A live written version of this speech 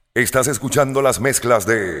Estás escuchando las mezclas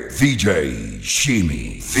de DJ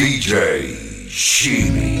Shimi. DJ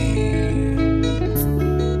Shimi.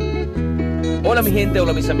 Hola mi gente,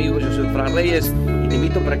 hola mis amigos, yo soy Frank Reyes y te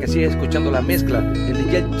invito para que sigas escuchando la mezcla del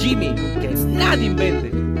DJ Jimmy, que nadie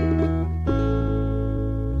invente.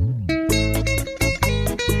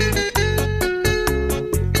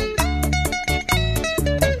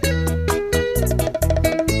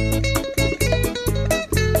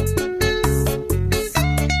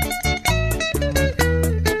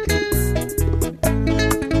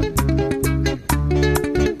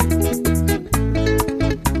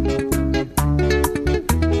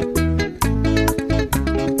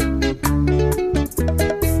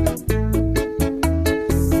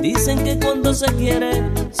 Dicen que cuando se quiere,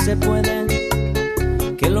 se puede,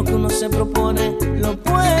 que lo que uno se propone, lo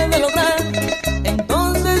puede lograr.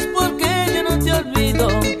 Entonces, ¿por qué yo no te olvido?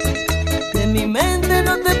 De mi mente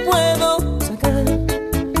no te puedo sacar.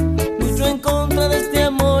 Lucho en contra de este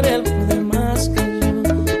amor, él puede más que yo.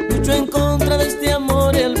 Lucho en contra de este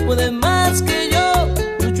amor, él puede más que yo.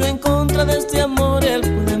 Lucho en contra de este amor, él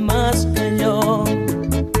puede más que yo.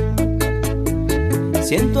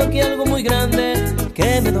 Siento aquí algo muy grande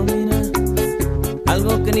que me domina,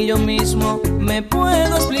 algo que ni yo mismo me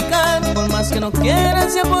puedo explicar. Por más que no quiera,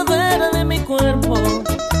 se apodera de mi cuerpo,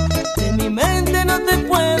 de mi mente no te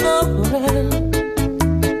puedo borrar.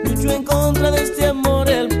 Lucho en contra de este amor,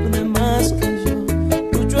 él puede más que yo.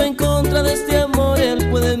 Lucho en contra de este amor, él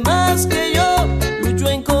puede más que yo. Lucho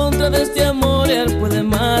en contra de este amor, él puede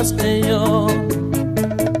más que yo.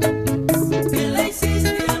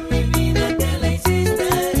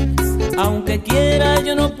 Aunque quiera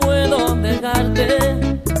yo no puedo dejarte.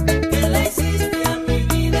 ¿Qué le hiciste a mi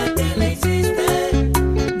vida? ¿Qué le hiciste?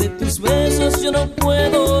 De tus besos yo no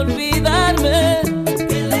puedo olvidarme.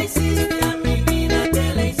 ¿Qué le hiciste a mi vida?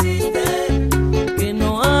 ¿Qué le hiciste? Que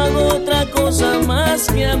no hago otra cosa más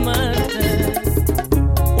que amarte.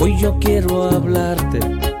 Hoy yo quiero hablarte,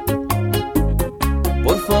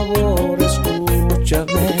 por favor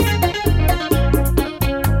escúchame.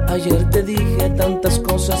 Ayer te dije tantas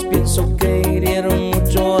cosas, pienso que hirieron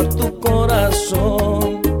mucho a tu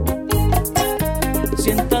corazón.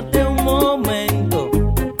 Siéntate un momento,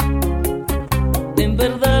 en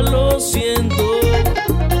verdad lo siento.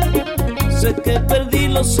 Sé que perdí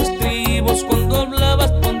los estribos cuando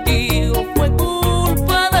hablabas contigo, fue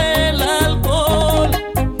culpa del alcohol.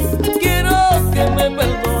 Quiero que me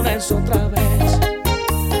perdones otra vez,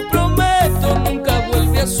 prometo nunca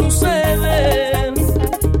vuelve a suceder.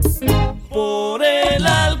 Por el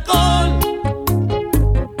alcohol,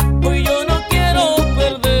 hoy yo no quiero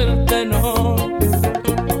perderte, no.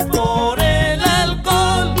 Por el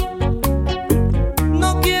alcohol,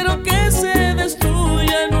 no quiero que se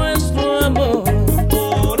destruya nuestro amor.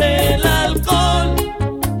 Por el alcohol,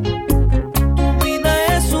 tu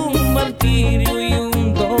vida es un martirio y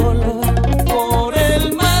un dolor. Por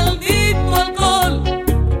el maldito alcohol,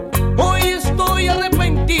 hoy estoy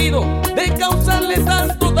arrepentido de causarle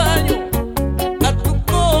tanto daño.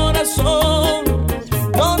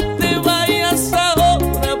 No te vayas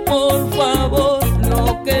ahora, por favor.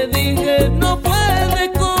 Lo que dije no fue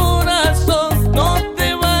de corazón. No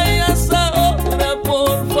te vayas ahora,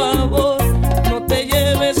 por favor. No te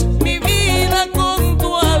lleves mi vida con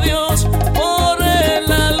tu adiós por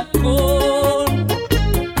el alcohol.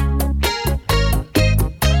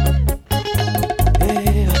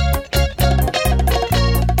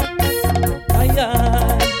 Ay, ay.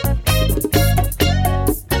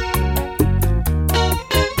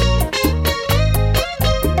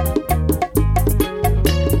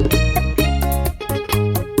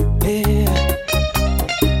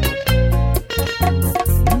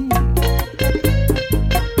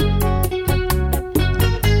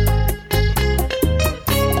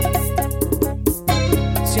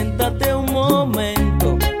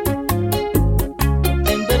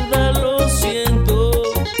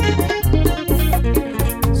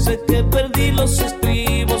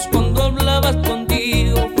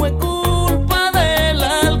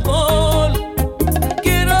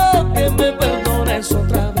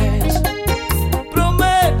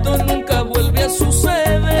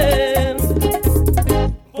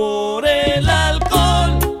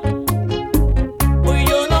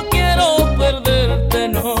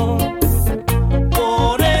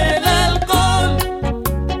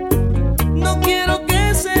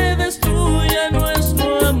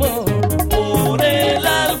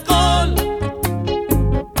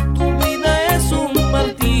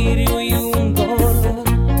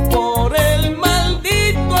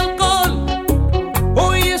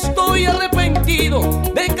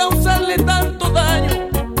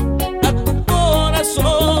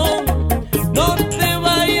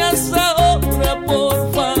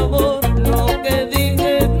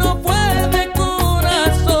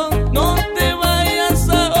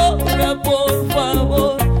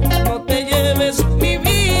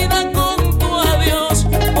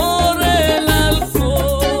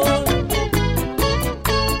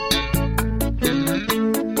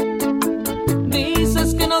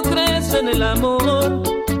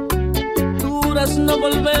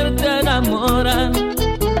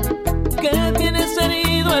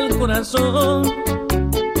 corazón.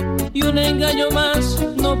 Y un engaño más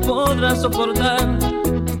no podrás soportar.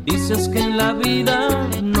 Dices que en la vida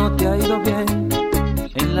no te ha ido bien,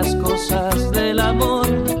 en las cosas del amor,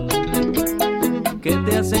 que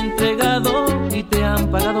te has entregado y te han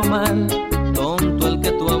pagado mal. Tonto el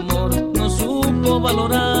que tu amor no supo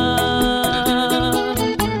valorar.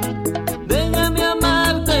 Déjame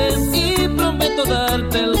amarte y prometo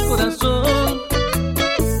darte el corazón.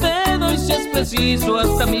 Te doy si es preciso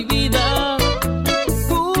hasta mi vida.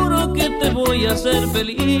 Juro que te voy a hacer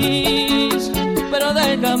feliz. Pero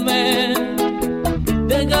déjame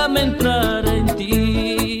entrar en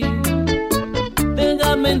ti.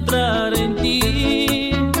 Déjame entrar en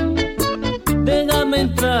ti. Déjame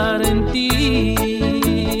entrar en ti.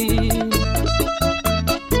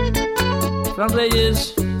 Frank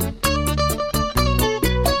Reyes,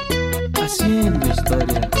 haciendo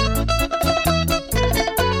historia.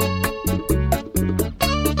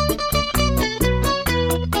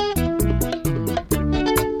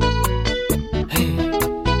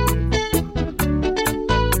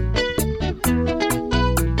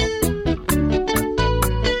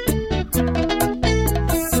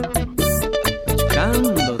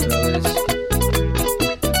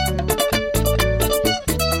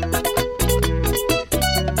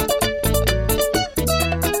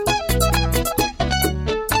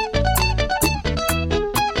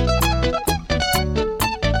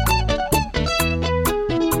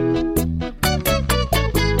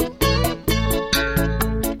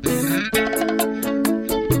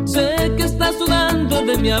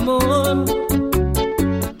 Mi amor,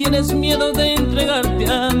 tienes miedo de entregarte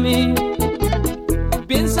a mí.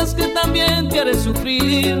 Piensas que también te haré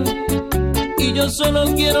sufrir, y yo solo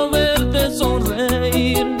quiero verte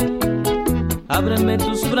sonreír. Ábreme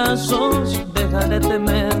tus brazos, deja de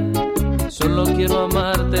temer. Solo quiero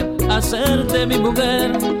amarte, hacerte mi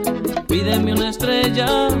mujer. Pídeme una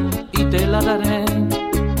estrella y te la daré.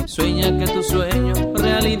 Sueña que tu sueño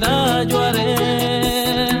realidad yo haré.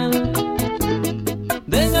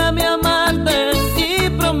 Déjame amarte y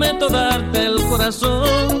prometo darte el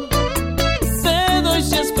corazón. Te doy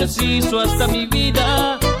si es preciso hasta mi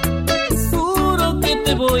vida. Juro que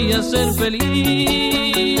te voy a hacer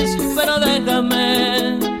feliz. Pero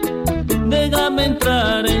déjame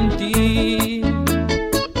entrar en ti.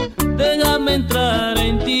 Déjame entrar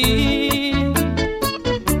en ti.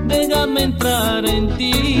 Déjame entrar en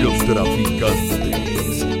ti.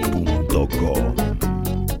 Lostraficantes.com.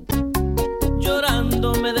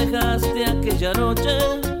 Me dejaste aquella noche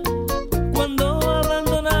cuando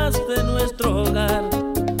abandonaste nuestro hogar.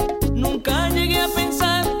 Nunca llegué a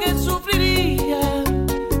pensar que sufriría,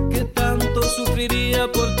 que tanto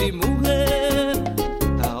sufriría por ti, mujer.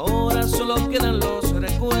 Ahora solo quedan los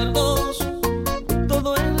recuerdos.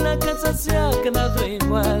 Todo en la casa se ha quedado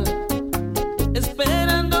igual,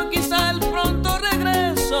 esperando quizá el pronto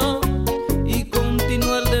regreso y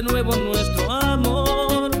continuar de nuevo nuestro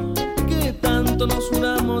amor. Nos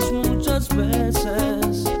juramos muchas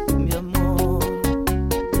veces, mi amor.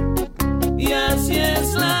 Y así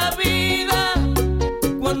es la vida.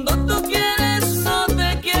 Cuando tú quieres no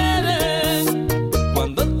te quieren,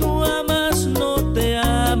 cuando tú amas no te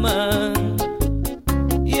aman.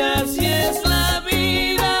 Y así es la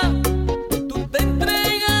vida. Tú te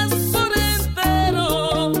entregas por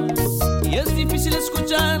entero y es difícil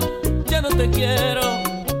escuchar, ya no te quiero.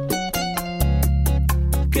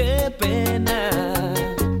 Qué pena.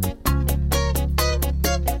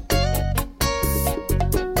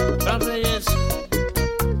 Frank Reyes,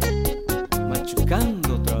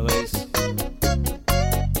 machucando otra vez.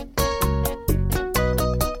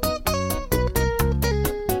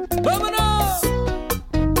 ¡Vámonos!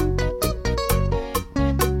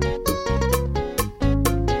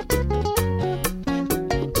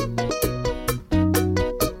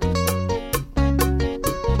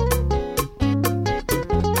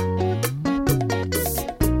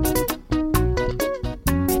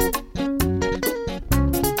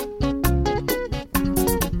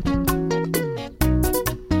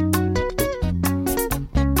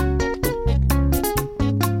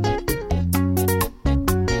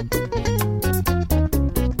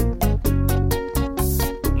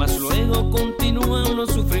 Continúan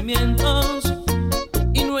los sufrimientos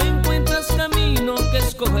y no encuentras camino que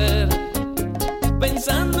escoger,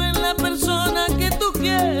 pensando en la persona que tú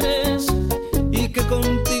quieres y que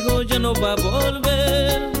contigo ya no va a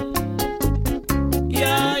volver. Y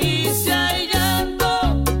ahí se hay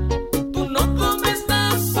llanto, tú no comes,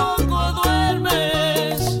 tampoco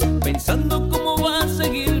duermes, pensando cómo vas a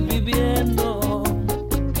seguir viviendo,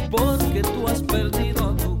 porque tú has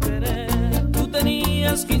perdido tu querer. Tú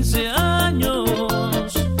tenías 15 años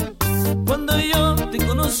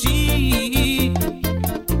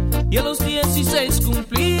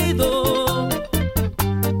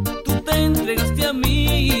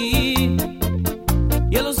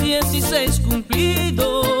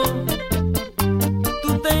cumplido.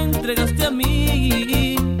 Tú te entregaste a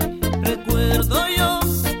mí. Recuerdo yo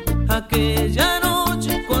aquella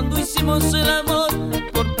noche cuando hicimos el amor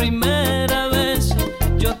por primera vez.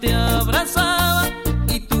 Yo te abrazaba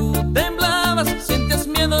y tú temblabas, sentías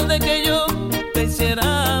miedo de que yo te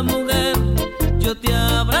hiciera mujer. Yo te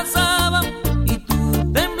abrazaba y tú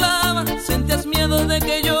temblabas, sentías miedo de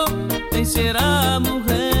que yo te hiciera mujer.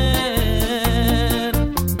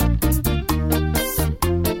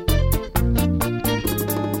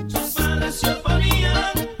 Sus padres se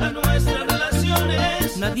oponían a nuestras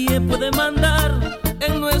relaciones. Nadie puede mandar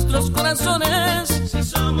en nuestros corazones. Si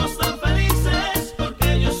somos tan felices,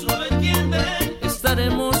 porque ellos no lo entienden.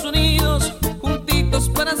 Estaremos unidos, juntitos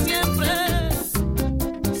para siempre.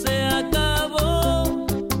 Se acabó.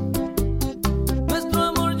 Nuestro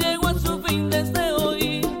amor llegó a su fin desde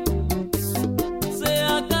hoy. Se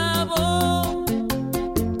acabó.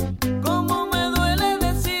 Cómo me duele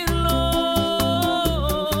decirlo.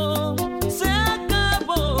 Se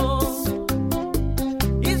acabó.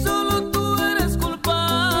 Y solo tú eres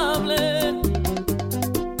culpable.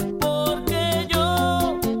 Porque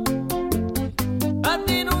yo a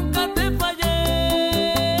ti nunca te fallé.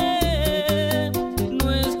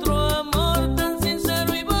 Nuestro amor tan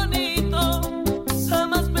sincero y bonito,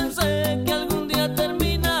 jamás pensé que algún día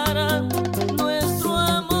terminara. Nuestro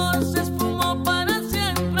amor se esfumó para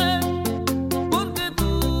siempre, porque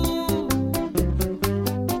tú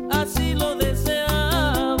así lo deseabas.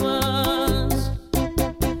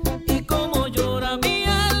 Y como llora mi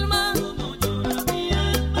alma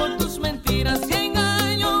por tus mentiras y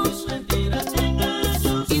engaños.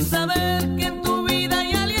 Y saber que en tu vida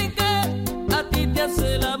hay alguien que a ti te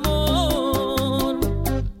hace el amor.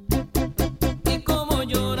 Y como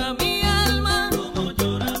llora mi alma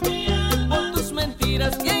por tus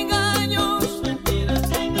mentiras y engaños.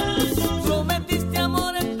 Prometiste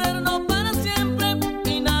amor eterno para siempre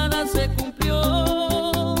y nada se cumplió.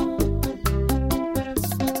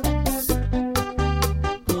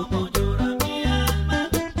 Como llora mi alma,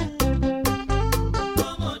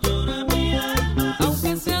 como llora mi alma.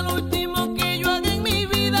 Aunque sea lo último que yo haga en mi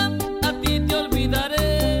vida, a ti te olvidaré.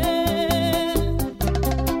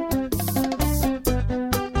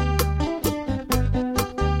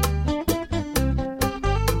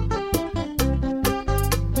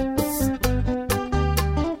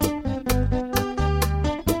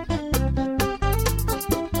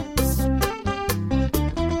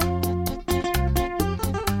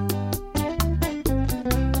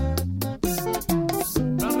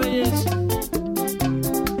 Fran Reyes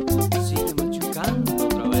sigue machucando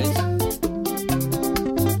otra vez.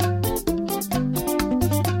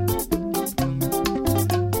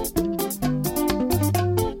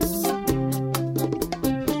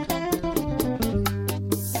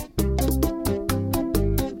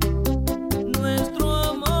 Nuestro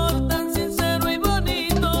amor tan sincero y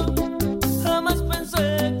bonito, jamás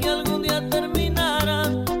pensé que algún día terminara.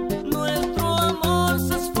 Nuestro amor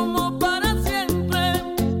se esfumó para siempre,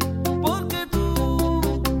 porque tú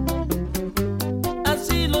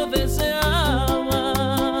así lo deseabas.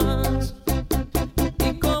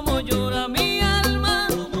 Y como llora mi alma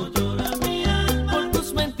por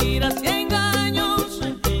tus mentiras y engaños.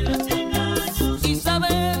 Y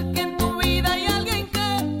saber que en tu vida hay alguien que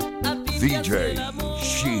a ti te hace